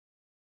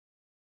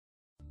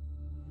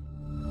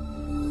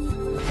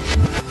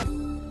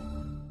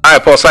Hi,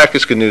 Paul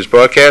Sackis, Good News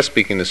Broadcast,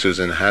 speaking to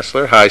Susan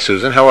Hassler. Hi,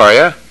 Susan. How are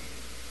you?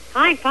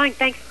 Hi, fine.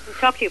 Thanks. Good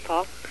to talk to you,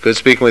 Paul. Good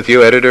speaking with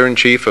you,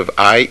 Editor-in-Chief of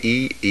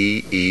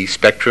IEEE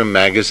Spectrum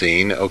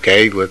Magazine.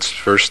 Okay, let's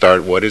first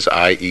start. What is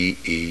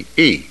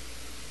IEEE?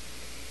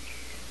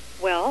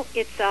 Well,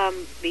 it's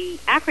the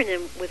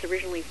acronym was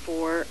originally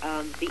for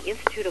the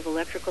Institute of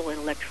Electrical and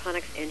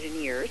Electronics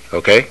Engineers.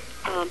 Okay.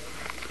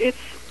 It's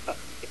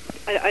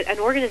an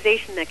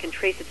organization that can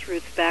trace its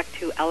roots back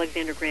to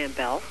Alexander Graham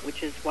Bell,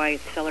 which is why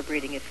it's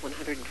celebrating its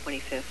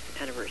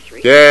 125th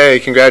anniversary.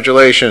 Yay,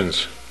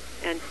 congratulations.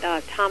 And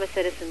Thomas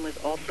Edison was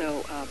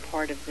also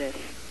part of this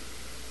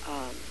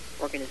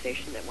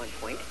organization at one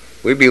point.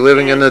 We'd be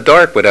living in the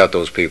dark without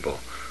those people.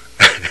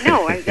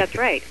 No, that's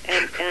right.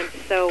 And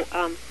so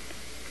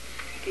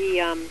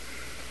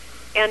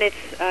and it's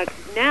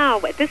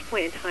now, at this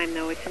point in time,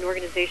 though, it's an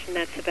organization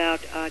that's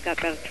got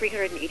about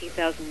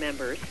 380,000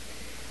 members.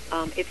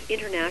 It's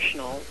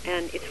international,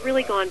 and it's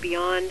really gone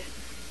beyond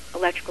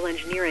electrical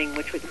engineering,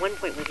 which at one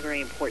point was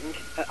very important.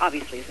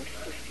 Obviously, it's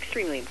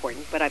extremely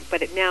important, but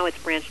now it's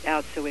branched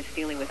out, so it's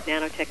dealing with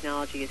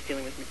nanotechnology, it's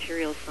dealing with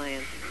materials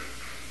science.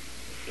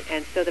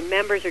 And so the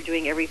members are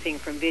doing everything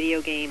from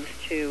video games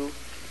to,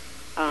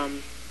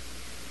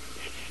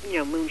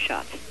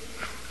 moonshots.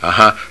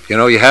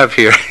 You have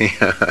here,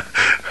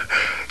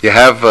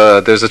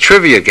 there's a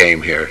trivia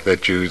game here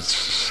that you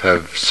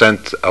have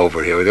sent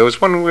over here. There was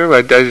one where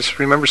I just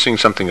remember seeing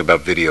something about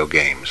video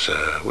games.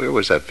 Where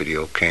was that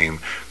video game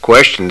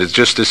question? It's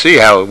just to see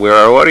where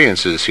our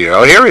audience is here.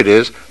 Oh, here it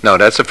is. No,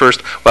 that's the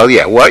first. Well,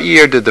 yeah, what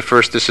year did the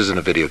first, this isn't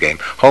a video game,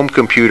 home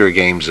computer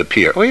games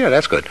appear? Oh, yeah,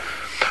 that's good.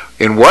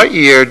 In what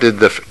year did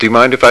do you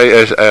mind if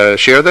I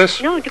share this?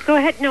 No, go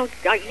ahead. No,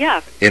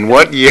 yeah. In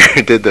what year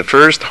did the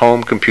first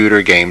home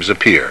computer games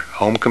appear?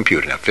 Home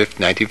computer. Now,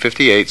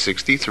 1958,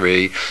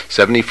 63,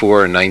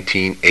 74, and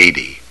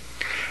 1980.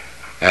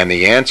 And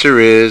the answer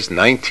is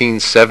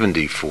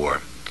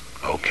 1974.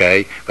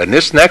 Okay? But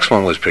this next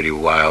one was pretty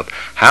wild.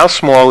 How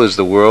small is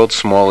the world's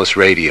smallest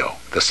radio?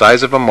 The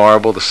size of a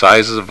marble, the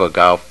size of a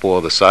golf ball,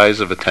 the size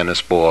of a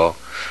tennis ball.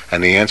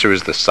 And the answer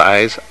is the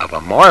size of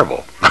a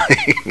marble.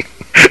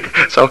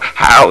 So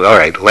how? All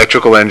right,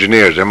 electrical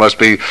engineers. There must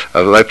be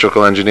an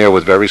electrical engineer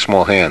with very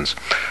small hands.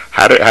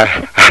 How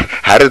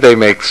did they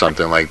make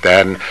something like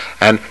that?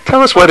 And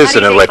tell us, what is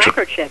an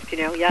electrical? Microchip,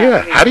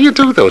 Yeah. How do you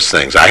do those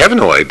things? I have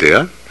no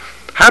idea.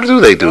 How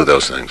do they do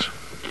those things?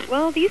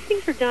 Well, these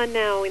things are done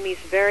now in these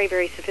very,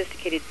 very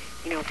sophisticated,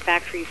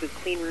 factories with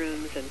clean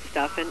rooms and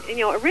stuff. And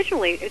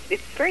originally, it's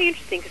very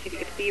interesting because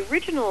it's the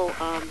original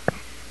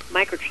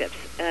microchips,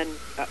 and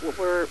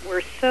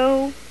were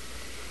so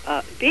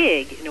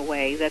big in a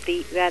way that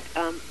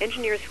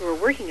engineers who were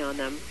working on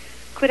them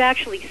could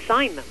actually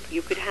sign them.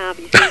 There's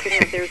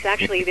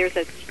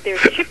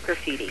chip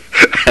graffiti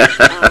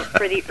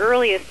for the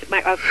earliest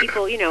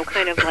people.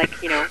 Kind of like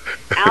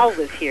Al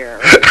was here.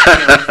 Or,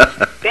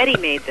 Betty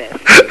made this,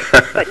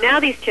 but now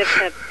these chips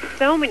have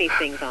so many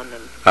things on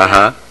them,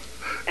 and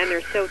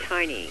they're so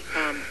tiny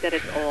that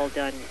it's all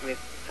done with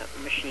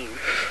machines.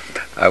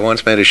 I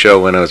once made a show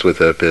when I was with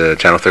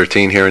Channel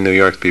 13 here in New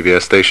York,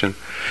 PBS station,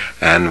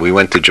 and we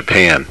went to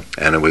Japan,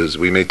 and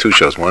we made two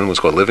shows. One was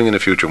called Living in the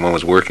Future, one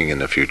was Working in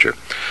the Future.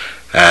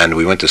 And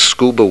we went to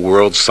Scuba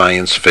World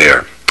Science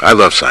Fair. I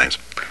love science.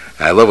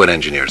 I love what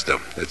engineers do.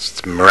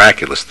 It's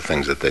miraculous, the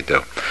things that they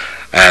do.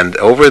 And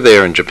over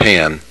there in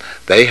Japan,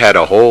 they had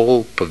a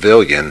whole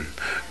pavilion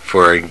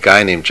for a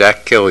guy named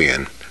Jack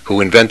Killian, who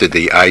invented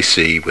the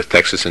IC with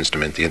Texas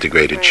Instrument, the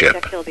integrated chip.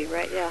 Jack Kilby,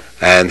 right, yeah.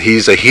 And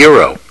he's a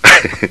hero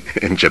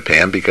in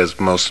Japan because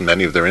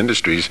many of their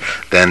industries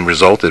then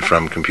resulted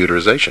from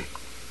computerization.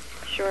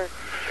 Sure.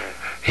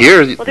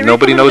 Here,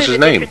 nobody knows his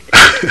name.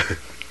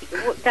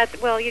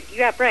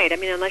 Yeah, right. I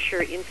mean, unless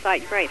you're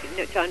inside, right,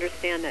 to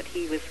understand that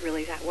he was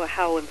really,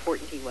 how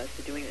important he was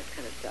to doing this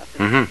kind of stuff.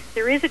 And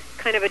there is a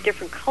kind of a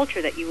different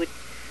culture that you would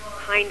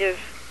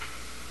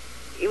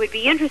it would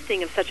be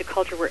interesting if such a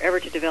culture were ever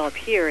to develop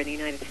here in the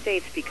United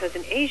States, because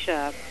in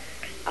Asia,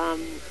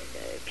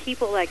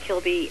 people like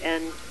Kilby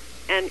and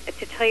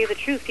to tell you the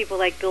truth, people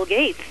like Bill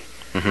Gates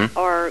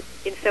are,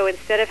 and so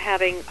instead of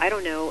having,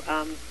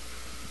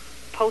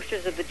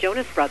 posters of the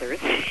Jonas Brothers,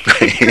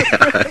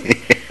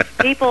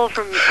 people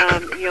from,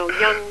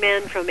 young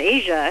men from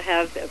Asia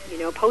have,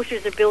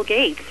 posters of Bill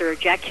Gates or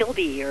Jack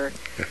Kilby or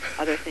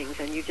other things,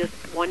 and you just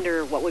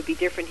wonder what would be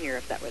different here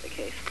if that were the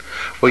case.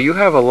 Well, you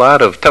have a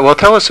lot of...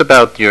 tell us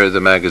about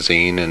the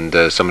magazine and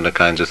some of the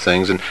kinds of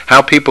things and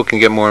how people can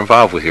get more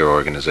involved with your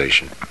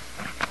organization.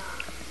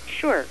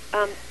 Sure.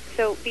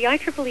 So the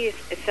IEEE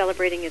is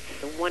celebrating its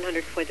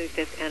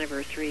 125th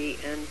anniversary,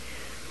 and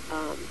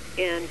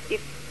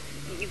if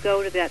you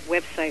go to that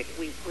website,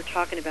 we're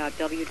talking about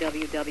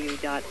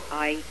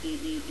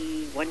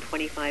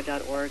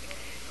www.IEEE125.org.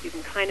 You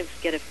can kind of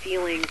get a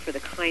feeling for the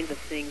kinds of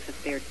things that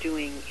they're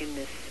doing in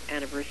this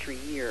anniversary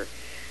year.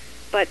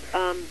 But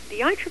the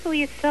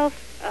IEEE itself,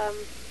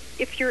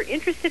 if you're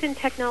interested in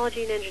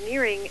technology and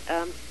engineering,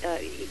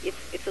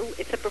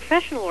 it's a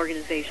professional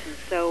organization,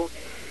 so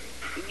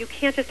you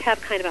can't just have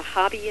kind of a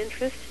hobby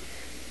interest.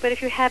 But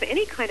if you have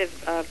any kind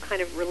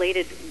of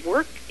related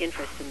work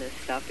interest in this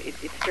stuff,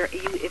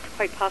 it's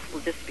quite possible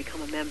just to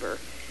become a member.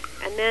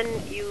 And then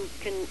you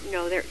can,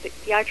 the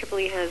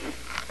IEEE has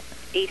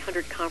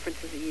 800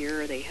 conferences a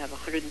year. They have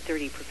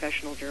 130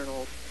 professional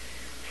journals.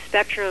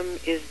 Spectrum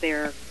is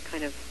their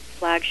kind of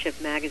flagship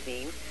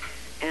magazine,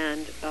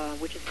 and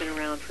which has been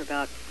around for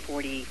about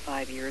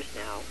 45 years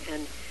now.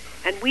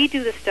 And we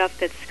do the stuff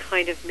that's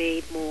kind of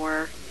made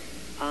more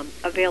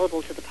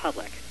available to the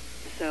public.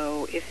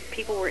 So if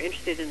people were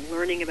interested in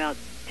learning about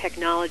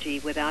technology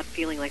without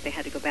feeling like they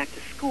had to go back to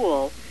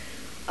school,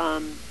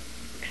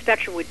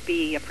 Spectrum would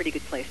be a pretty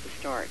good place to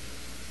start.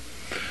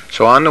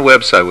 So on the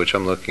website, which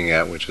I'm looking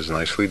at, which is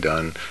nicely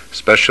done,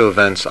 special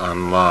events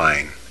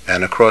online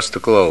and across the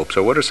globe.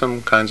 So what are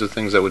some kinds of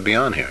things that would be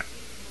on here?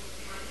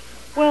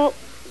 Well,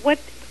 what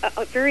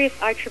various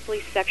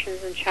IEEE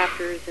sections and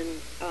chapters in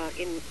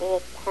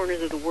all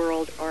corners of the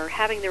world are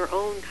having their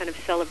own kind of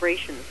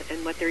celebrations,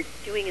 and what they're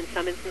doing in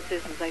some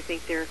instances is I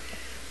think they're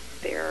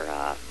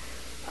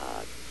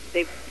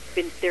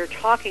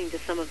talking to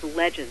some of the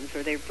legends,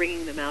 or they're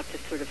bringing them out to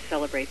sort of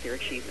celebrate their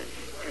achievements.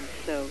 And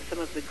so some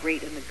of the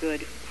great and the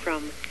good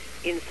from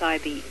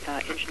inside the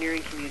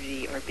engineering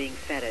community are being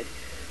feted.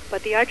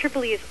 But the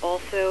IEEE is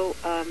also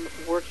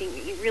working,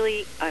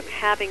 really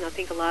having, I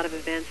think, a lot of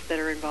events that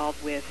are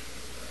involved with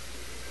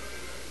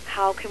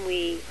how can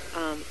we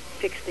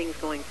fix things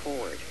going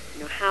forward.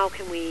 How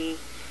can we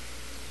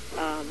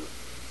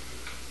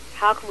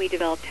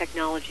develop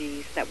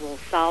technologies that will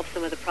solve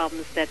some of the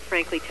problems that,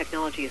 frankly,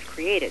 technology has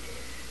created?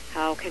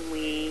 How can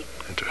we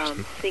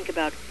think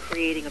about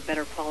creating a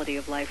better quality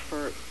of life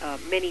for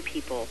many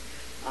people,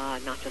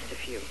 not just a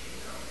few?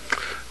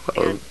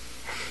 Well,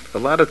 a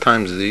lot of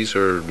times these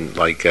are,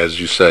 like, as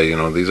you say,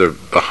 these are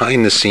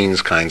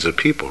behind-the-scenes kinds of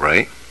people,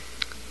 right?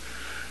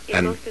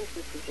 In most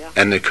instances, yeah.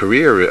 And the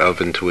career of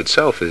into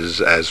itself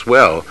is as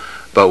well,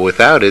 but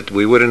without it,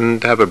 we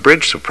wouldn't have a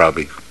bridge to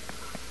probably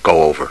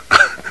go over.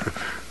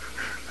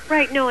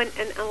 Right, no, and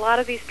a lot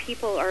of these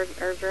people are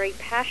very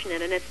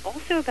passionate, and it's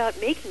also about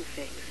making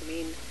things. I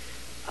mean,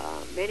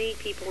 many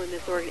people in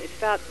this it's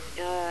about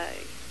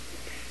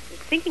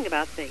thinking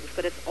about things,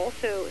 but it's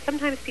also,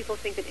 sometimes people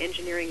think that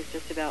engineering is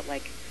just about,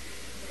 like,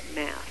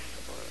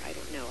 math, or I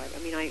don't know. I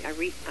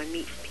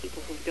meet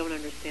people who don't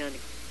understand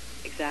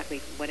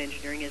exactly what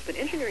engineering is, but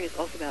engineering is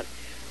also about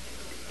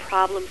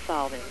problem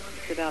solving.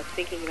 It's about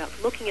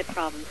looking at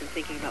problems and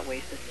thinking about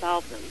ways to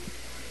solve them,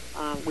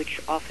 which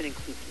often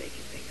includes making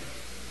things.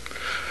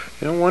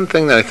 One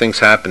thing that I think is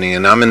happening,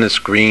 and I'm in this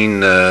green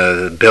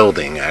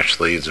building,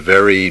 actually. It's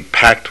very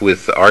packed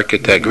with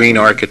green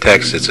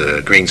architects. It's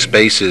green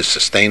spaces,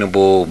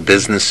 sustainable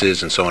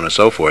businesses, and so on and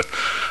so forth.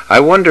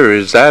 I wonder,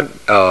 is that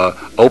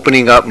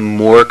opening up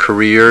more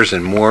careers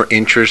and more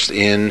interest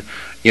in,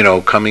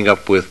 coming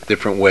up with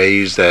different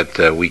ways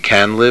that we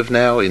can live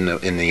now in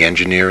the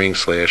engineering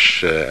 /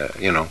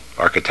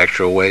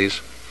 architectural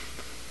ways?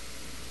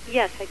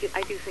 Yes, I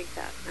do think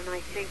that, and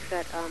I think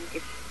that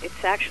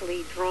it's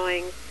actually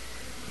drawing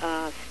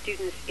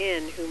students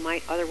in who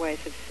might otherwise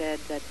have said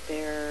that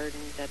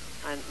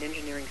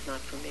engineering's not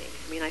for me.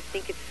 I mean, I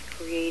think it's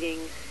creating.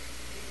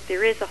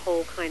 There is a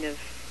whole kind of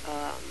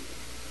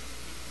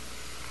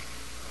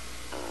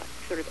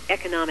sort of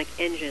economic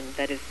engine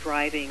that is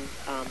driving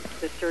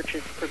the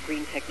searches for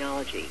green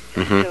technology.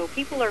 Mm-hmm. So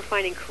people are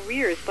finding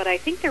careers, but I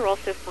think they're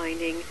also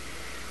finding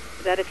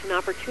that it's an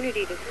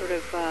opportunity to sort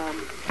of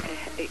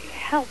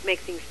help make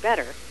things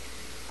better.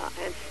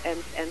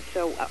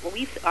 So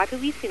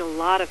we've seen a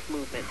lot of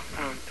movement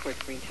towards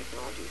green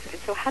technologies. And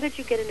so how did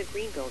you get into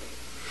green building?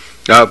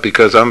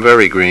 Because I'm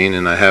very green,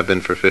 and I have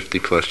been for 50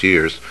 plus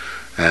years.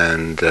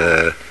 And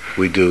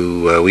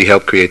we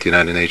help create the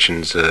United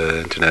Nations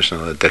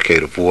International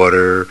Decade of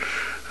Water.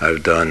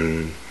 I've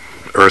done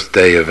Earth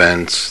Day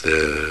events,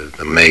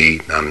 the May,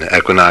 on the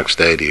Equinox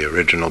Day, the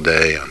original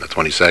day, on the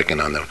 22nd,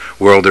 on the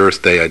World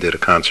Earth Day, I did a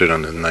concert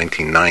on the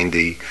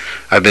 1990.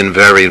 I've been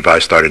very involved. I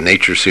started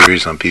Nature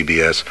series on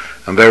PBS.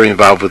 I'm very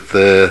involved with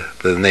the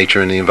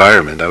nature and the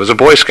environment. I was a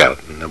Boy Scout,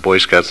 and the Boy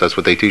Scouts, that's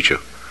what they teach you.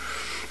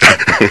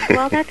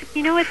 Well,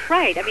 it's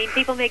right. I mean,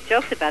 people make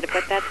jokes about it,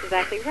 but that's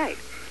exactly right.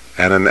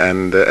 And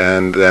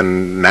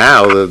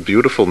now the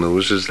beautiful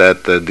news is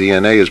that the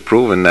DNA has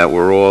proven that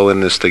we're all in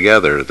this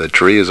together. The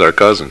tree is our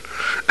cousin.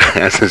 It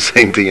has the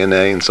same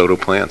DNA, and so do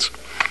plants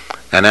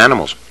and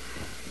animals.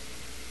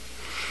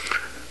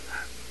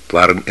 A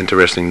lot of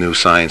interesting new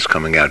science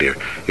coming out here.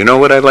 You know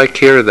what I like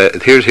here?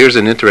 That here's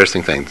an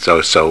interesting thing.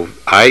 So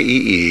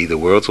IEEE, the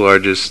world's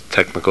largest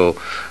technical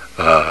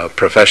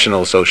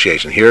professional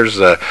association. Here's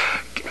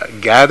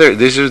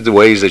these are the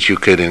ways that you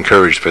could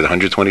encourage for the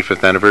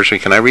 125th anniversary.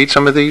 Can I read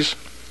some of these?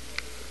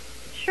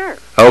 Sure.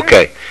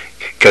 Okay,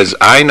 because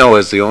I know,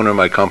 as the owner of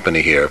my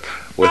company here,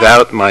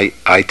 without my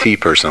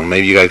IT person,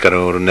 maybe you guys got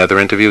another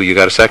interview. You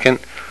got a second?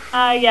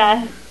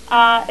 Yeah.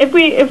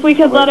 If we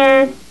could let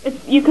her,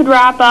 if you could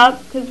wrap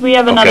up, because we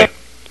have another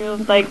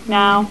interview, like,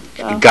 now.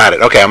 So. Got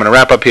it. Okay, I'm going to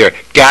wrap up here.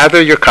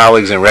 Gather your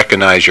colleagues and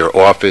recognize your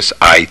office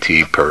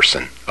IT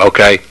person.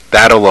 Okay,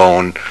 that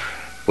alone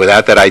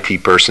Without that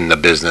IT person, the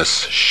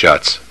business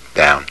shuts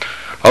down.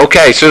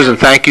 Okay, Susan,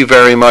 thank you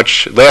very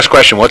much. Last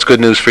question, what's good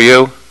news for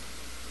you?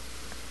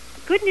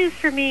 Good news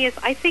for me is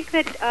I think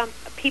that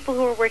people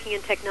who are working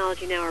in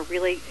technology now are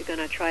really going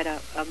to try to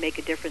make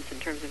a difference in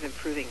terms of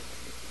improving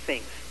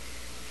things.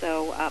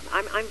 So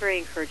I'm very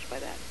encouraged by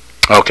that.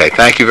 Okay,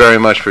 thank you very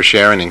much for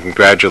sharing, and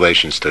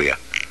congratulations to you.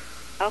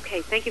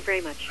 Okay, thank you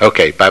very much.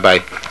 Okay,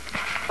 bye-bye.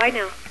 Bye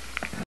now.